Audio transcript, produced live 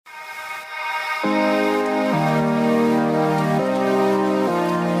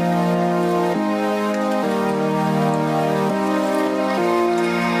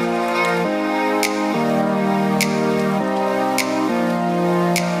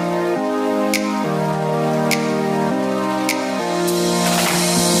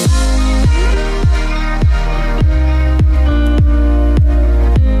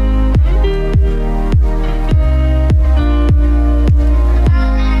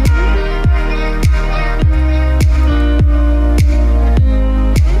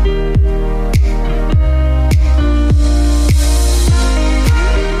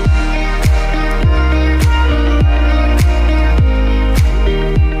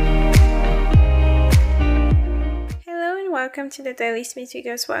welcome to the Daily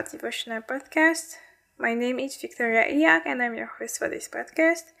Wigglesworth Devotional podcast. My name is Victoria Iyak and I'm your host for this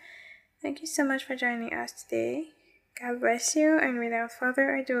podcast. Thank you so much for joining us today. God bless you, and without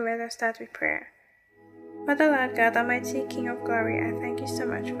further ado, let us start with prayer. Father Lord God Almighty, King of Glory, I thank you so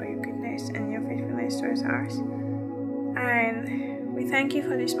much for your goodness and your faithfulness towards us. And we thank you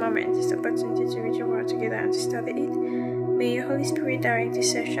for this moment, this opportunity to read your word together and to study it. May your Holy Spirit direct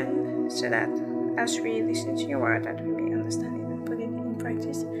this session so that as we listen to your word, that we may understand it and put it in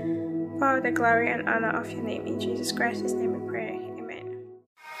practice. For the glory and honor of your name, in Jesus Christ's name we pray. Amen.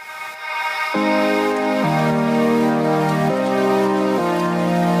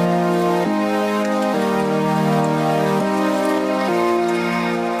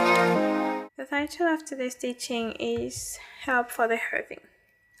 The title of today's teaching is Help for the Hurting.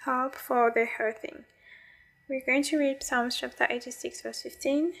 Help for the Hurting. We're going to read Psalms chapter 86 verse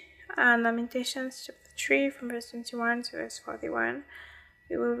 15 and Lamentations chapter 3 from verse 21 to verse 41.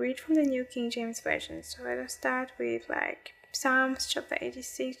 We will read from the New King James Version. So let us start with Psalms chapter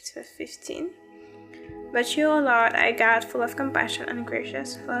 86 verse 15. But you, O Lord, are God, full of compassion and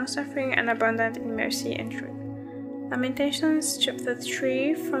gracious, long-suffering and abundant in mercy and truth. Lamentations chapter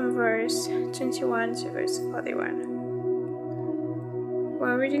 3 from verse 21 to verse 41.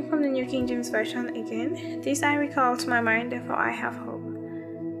 We're reading from the New King James Version again. This I recall to my mind, therefore I have hope.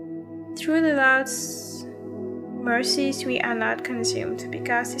 Through the Lord's mercies we are not consumed,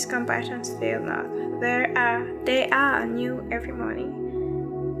 because his compassions fail not. They are new every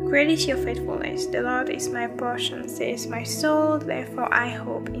morning. Great is your faithfulness. The Lord is my portion, says my soul, therefore I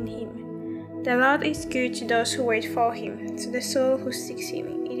hope in him. The Lord is good to those who wait for him, to the soul who seeks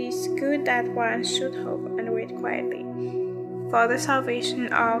him. It is good that one should hope and wait quietly for the salvation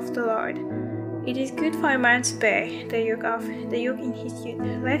of the Lord. It is good for a man to bear the yoke in his youth.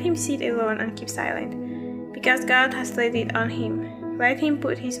 Let him sit alone and keep silent, because God has laid it on him. Let him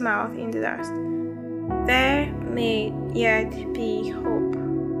put his mouth in the dust. There may yet be hope.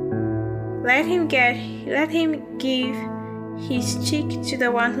 Let him give his cheek to the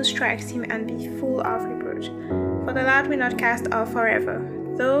one who strikes him and be full of reproach. For the Lord will not cast off forever.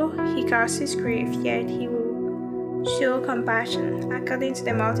 Though he causes grief, yet he will show compassion according to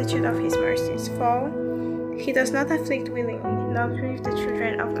the multitude of his mercies. For he does not afflict willingly, nor grieve the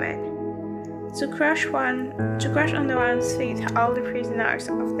children of men. To crush under one's feet all the prisoners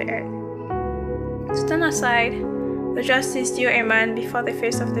of the earth. To turn aside the justice due a man before the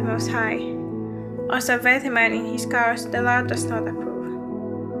face of the Most High, or subvert a man in his cause, the Lord does not approve.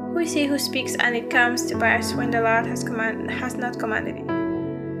 Who is he who speaks and it comes to pass when the Lord has not commanded it?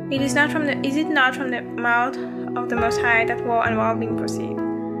 Is it not from the mouth of the Most High that war and warbling proceed?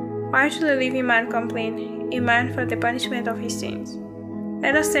 Why should a living man complain, a man for the punishment of his sins?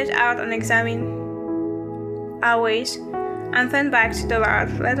 Let us search out and examine our ways, and turn back to the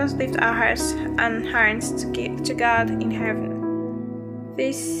Lord. Let us lift our hearts and hands to God in heaven.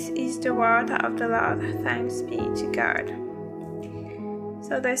 This is the word of the Lord. Thanks be to God.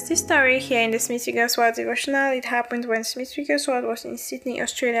 So there's this story here in the Smith Wigglesworth Devotional. It happened when Smith Wigglesworth was in Sydney,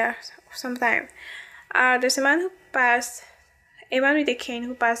 Australia sometime. There's a man with a cane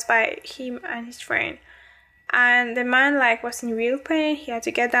who passed by him and his friend. And the man was in real pain. He had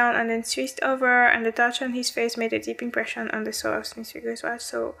to get down and then twist over, and the touch on his face made a deep impression on the soul of Smith Wigglesworth.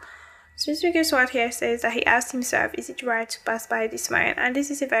 So Smith Wigglesworth here says that he asked himself, is it right to pass by this man? And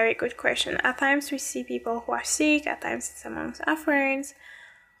this is a very good question. At times we see people who are sick, at times it's amongst our friends,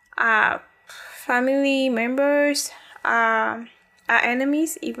 our family members, our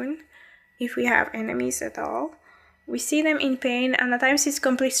enemies, even if we have enemies at all. We see them in pain, and at times it's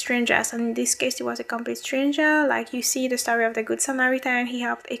complete strangers, and in this case it was a complete stranger. Like you see the story of the Good Samaritan, he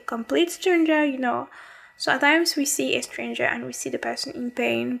helped a complete stranger, So at times we see a stranger and we see the person in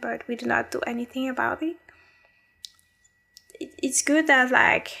pain, but we do not do anything about it. It's good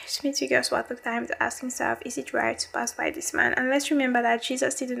that Smith Wigglesworth took time to ask himself, is it right to pass by this man? And let's remember that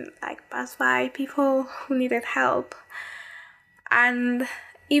Jesus didn't pass by people who needed help. And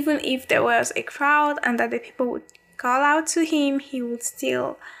even if there was a crowd and that the people would call out to him, he would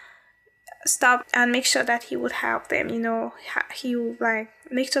still stop and make sure that he would help them. He would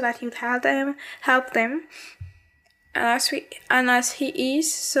make sure that he would help them. And as he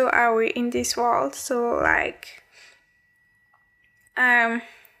is, so are we in this world. So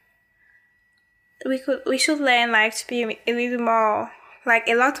we should learn to be a little more,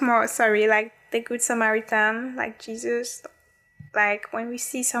 a lot more, like the Good Samaritan, like Jesus. When we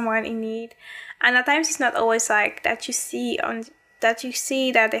see someone in need, and at times it's not always that you see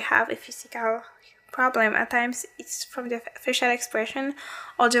that they have a physical problem. At times it's from the facial expression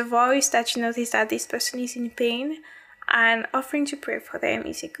or the voice that you notice that this person is in pain, and offering to pray for them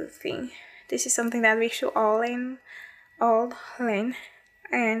is a good thing. This is something that we should all learn.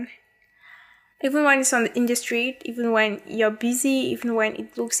 And even when it's in the street, even when you're busy, even when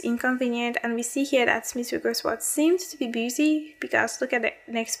it looks inconvenient, and we see here that Smith Wigglesworth seems to be busy, because look at the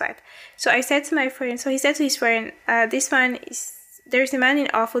next part. So he said to his friend, there's a man in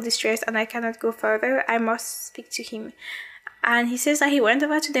awful distress and I cannot go further. I must speak to him. And he says that he went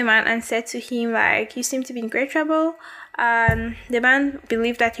over to the man and said to him, like, you seem to be in great trouble. And the man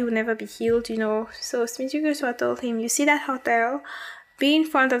believed that he would never be healed, So Smith Wigglesworth told him, you see that hotel? Be in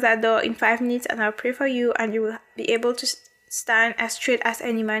front of that door in 5 minutes and I'll pray for you and you will be able to stand as straight as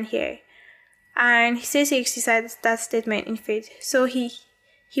any man here. And he says he exercised that statement in faith. So he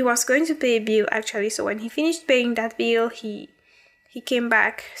was going to pay a bill actually. So when he finished paying that bill, he came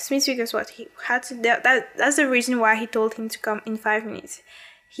back. Smith Wigglesworth, that's the reason why he told him to come in 5 minutes.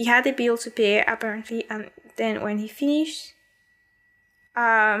 He had a bill to pay apparently, and then when he finished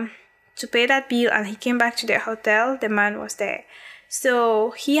to pay that bill and he came back to the hotel, the man was there.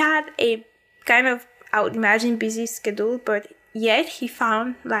 So he had a kind of, I would imagine, busy schedule, but yet he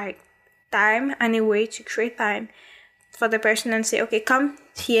found like time and a way to create time for the person and say, okay, come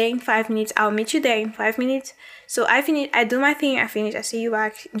here in 5 minutes. I'll meet you there in 5 minutes. So I do my thing, I finish, I see you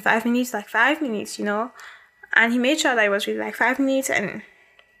back in 5 minutes, like 5 minutes, And he made sure that it was really like 5 minutes, and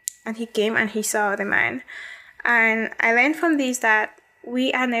he came and he saw the man. And I learned from this that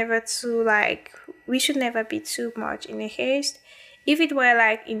we should never be too much in a haste. If it were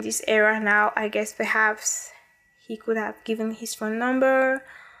like in this era now, I guess perhaps he could have given his phone number,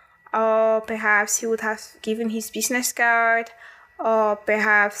 or perhaps he would have given his business card, or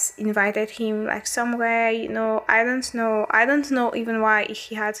perhaps invited him like somewhere, I don't know even why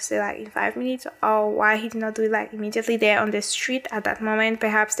he had to say like in 5 minutes, or why he did not do it like immediately there on the street at that moment.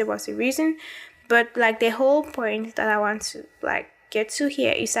 Perhaps there was a reason, but like the whole point that I want to like get to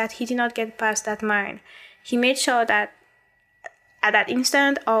here is that he did not get past that man. He made sure that at that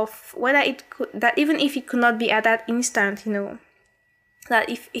instant of that even if it could not be at that instant, that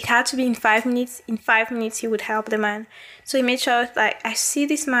if it had to be in 5 minutes, he would help the man. So he made sure, like, I see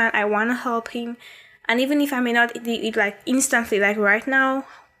this man, I want to help him. And even if I may not do it like instantly, like right now,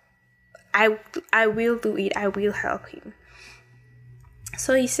 I will do it, I will help him.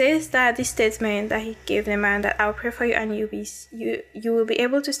 So he says that this statement that he gave the man, that I'll pray for you and you will be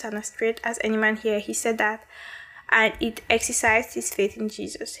able to stand as straight as any man here. He said that, and it exercised his faith in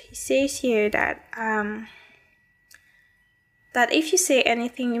Jesus. He says here that that if you say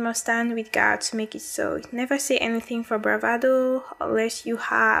anything, you must stand with God to make it so. Never say anything for bravado unless you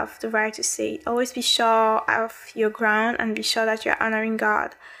have the right to say it. Always be sure of your ground and be sure that you're honoring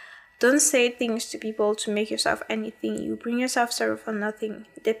God. Don't say things to people to make yourself anything. You bring yourself sorrow for nothing.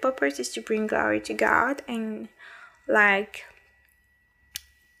 The purpose is to bring glory to God and like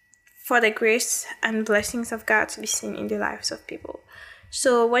for the grace and blessings of God to be seen in the lives of people.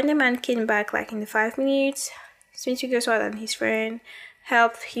 So when the man came back, like in the 5 minutes, Smith Wigglesworth and his friend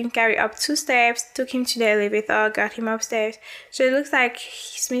helped him carry up 2 steps, took him to the elevator, got him upstairs. So it looks like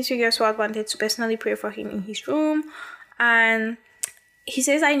Smith Wigglesworth wanted to personally pray for him in his room. And he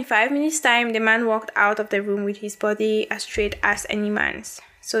says that in 5 minutes' time, the man walked out of the room with his body as straight as any man's.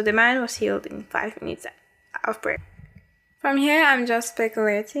 So the man was healed in 5 minutes of prayer. From here, I'm just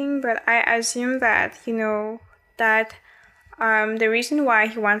speculating, but I assume that, that the reason why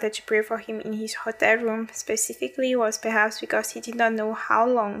he wanted to pray for him in his hotel room specifically was perhaps because he did not know how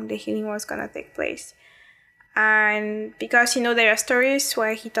long the healing was going to take place. And because, there are stories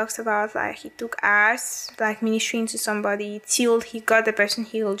where he talks about, like, he took hours, like, ministering to somebody till he got the person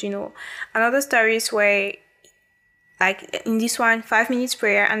healed, And other stories where, like, in this one, 5 minutes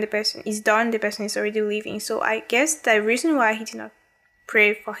prayer and the person is done, the person is already leaving. So I guess the reason why he did not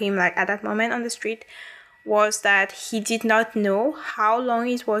pray for him, like, at that moment on the street was that he did not know how long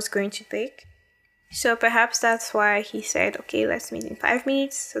it was going to take. So perhaps that's why he said, okay, let's meet in 5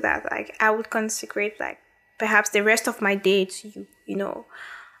 minutes, so that, like, I would consecrate, like, perhaps the rest of my day to you,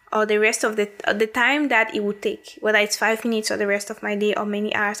 or the rest of the time that it would take, whether it's 5 minutes or the rest of my day or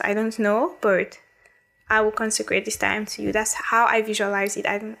many hours, I don't know, but I will consecrate this time to you. That's how I visualize it.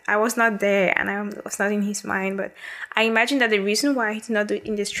 I was not there and I was not in his mind, but I imagine that the reason why he did not do it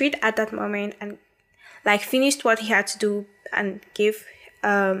in the street at that moment and like finished what he had to do and gave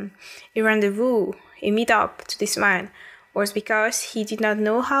a rendezvous, a meetup to this man, was because he did not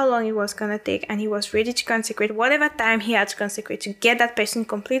know how long it was going to take, and he was ready to consecrate whatever time he had to consecrate to get that person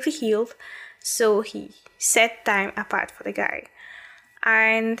completely healed. So he set time apart for the guy.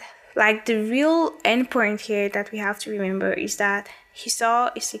 And like the real end point here that we have to remember is that he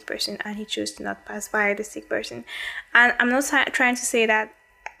saw a sick person and he chose to not pass by the sick person. And I'm not trying to say that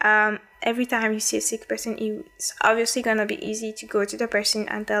every time you see a sick person, it's obviously going to be easy to go to the person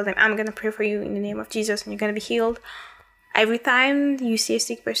and tell them, I'm going to pray for you in the name of Jesus and you're going to be healed. Every time you see a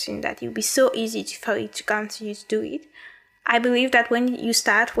sick person, that it will be so easy for it to come to you to do it. I believe that when we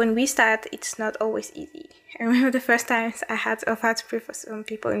start, it's not always easy. I remember the first times I've had to pray for some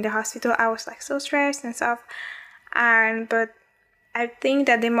people in the hospital, I was like so stressed and stuff. But I think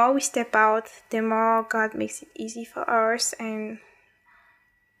that the more we step out, the more God makes it easy for us. And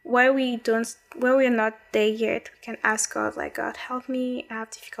where we're not there yet, we can ask God, like, God, help me. I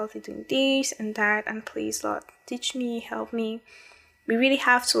have difficulty doing this and that, and please, Lord, teach me, help me. We really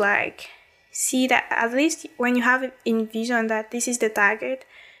have to see that, at least when you have it in vision that this is the target,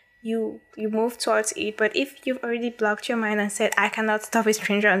 you move towards it. But if you've already blocked your mind and said, I cannot stop a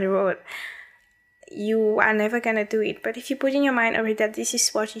stranger on the road, you are never gonna do it. But if you put in your mind already that this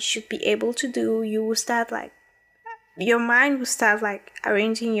is what you should be able to do, you will start your mind will start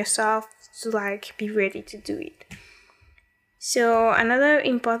arranging yourself to be ready to do it. So another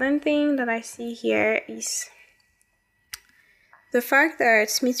important thing that I see here is the fact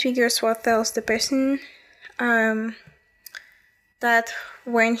that Wigglesworth tells the person that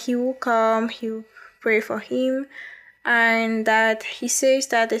when he will come, he'll pray for him, and that he says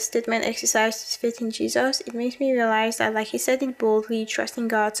that the statement exercises faith in Jesus. It makes me realize that he said it boldly, trusting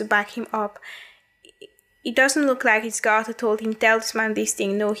God to back him up. It doesn't look like it's God who told him, tell this man this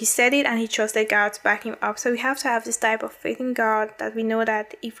thing. No, he said it and he trusted God to back him up. So we have to have this type of faith in God, that we know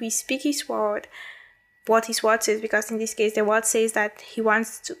that if we speak his word, what his word says, because in this case the word says that he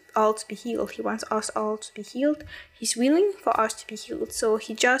wants all to be healed. He wants us all to be healed. He's willing for us to be healed. So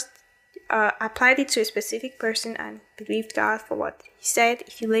he just applied it to a specific person and believed God for what he said.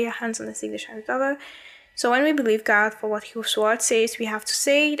 If you lay your hands on the sick, they shall recover. So when we believe God for what his word says, we have to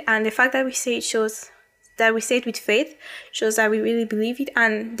say it. And the fact that we say it shows that we say it with faith, shows that we really believe it.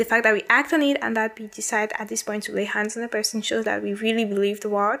 And the fact that we act on it and that we decide at this point to lay hands on the person shows that we really believe the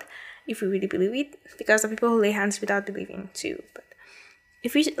word, if we really believe it. Because the people who lay hands without believing too. But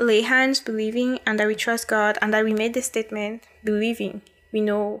if we lay hands believing, and that we trust God, and that we made the statement believing, we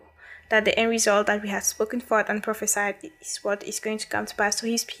know that the end result that we have spoken forth and prophesied is what is going to come to pass. So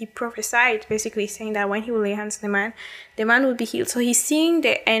he prophesied, basically saying that when he will lay hands on the man will be healed. So he's seeing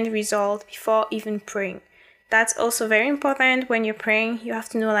the end result before even praying. That's also very important. When you're praying, you have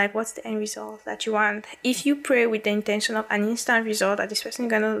to know what's the end result that you want. If you pray with the intention of an instant result, that this person is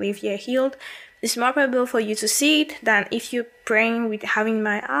going to live here healed, it's more probable for you to see it than if you're praying with having in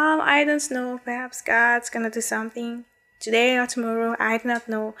mind, I don't know, perhaps God's going to do something today or tomorrow, I do not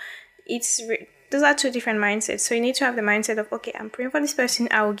know. Those are two different mindsets. So you need to have the mindset of, okay, I'm praying for this person.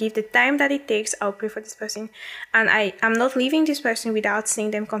 I will give the time that it takes. I'll pray for this person. And I'm not leaving this person without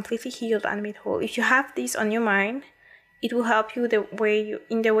seeing them completely healed and made whole. If you have this on your mind, it will help you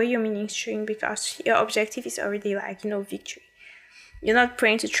in the way you're ministering, because your objective is already victory. You're not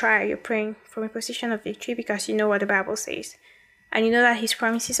praying to try. You're praying from a position of victory because you know what the Bible says. And you know that his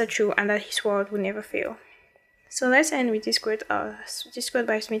promises are true and that his word will never fail. So let's end with this quote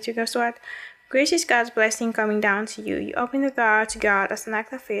by Wigglesworth. Grace is God's blessing coming down to you. You open the door to God as an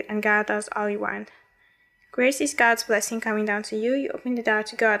act of faith, and God does all you want. Grace is God's blessing coming down to you. You open the door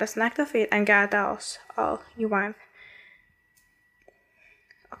to God as an act of faith, and God does all you want.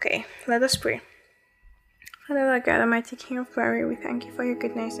 Okay, let us pray. Father, Lord God, Almighty King of glory, we thank you for your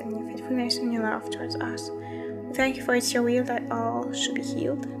goodness and your faithfulness and your love towards us. We thank you for it's your will that all should be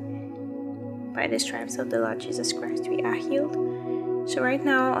healed. By the stripes of the Lord Jesus Christ, we are healed. So right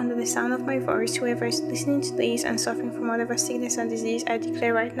now, under the sound of my voice, whoever is listening to this and suffering from whatever sickness and disease, I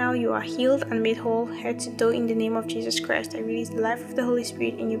declare right now you are healed and made whole, head to toe, in the name of Jesus Christ. I release the life of the Holy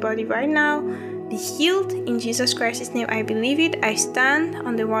Spirit in your body right now. Be healed in Jesus Christ's name. I believe it. I stand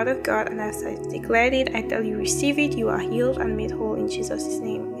on the word of God, and as I declared it, I tell you, receive it. You are healed and made whole in Jesus'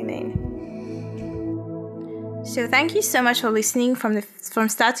 name. Amen. So thank you so much for listening from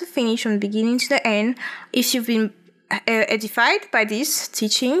start to finish, from the beginning to the end. If you've been edified by this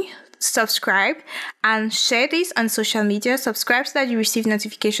teaching, subscribe and share this on social media. Subscribe so that you receive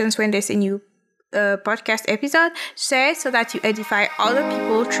notifications when there's a new podcast episode. Share so that you edify other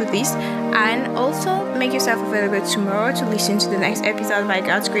people through this, and also make yourself available tomorrow to listen to the next episode. By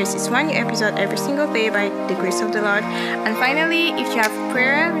God's grace, it's one new episode every single day by the grace of the Lord. And finally, if you have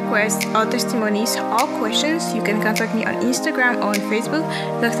prayer requests or testimonies or questions, you can contact me on Instagram or on Facebook,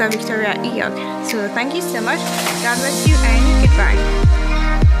 Dr. Victoria Iyok. So thank you so much. God bless you and goodbye.